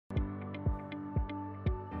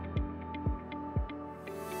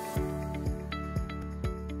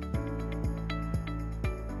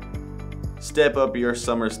Step up your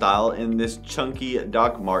summer style in this chunky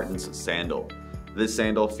Doc Martens sandal. This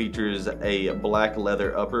sandal features a black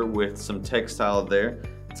leather upper with some textile there.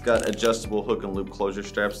 It's got adjustable hook and loop closure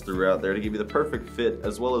straps throughout there to give you the perfect fit,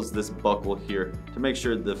 as well as this buckle here to make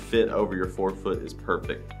sure the fit over your forefoot is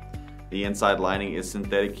perfect. The inside lining is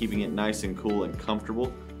synthetic, keeping it nice and cool and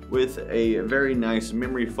comfortable, with a very nice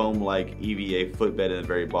memory foam-like EVA footbed in the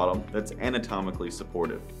very bottom that's anatomically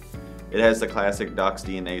supportive. It has the classic Doc's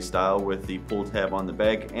DNA style with the pull tab on the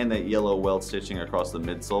back and that yellow weld stitching across the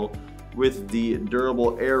midsole, with the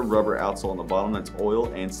durable air rubber outsole on the bottom that's oil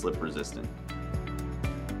and slip resistant.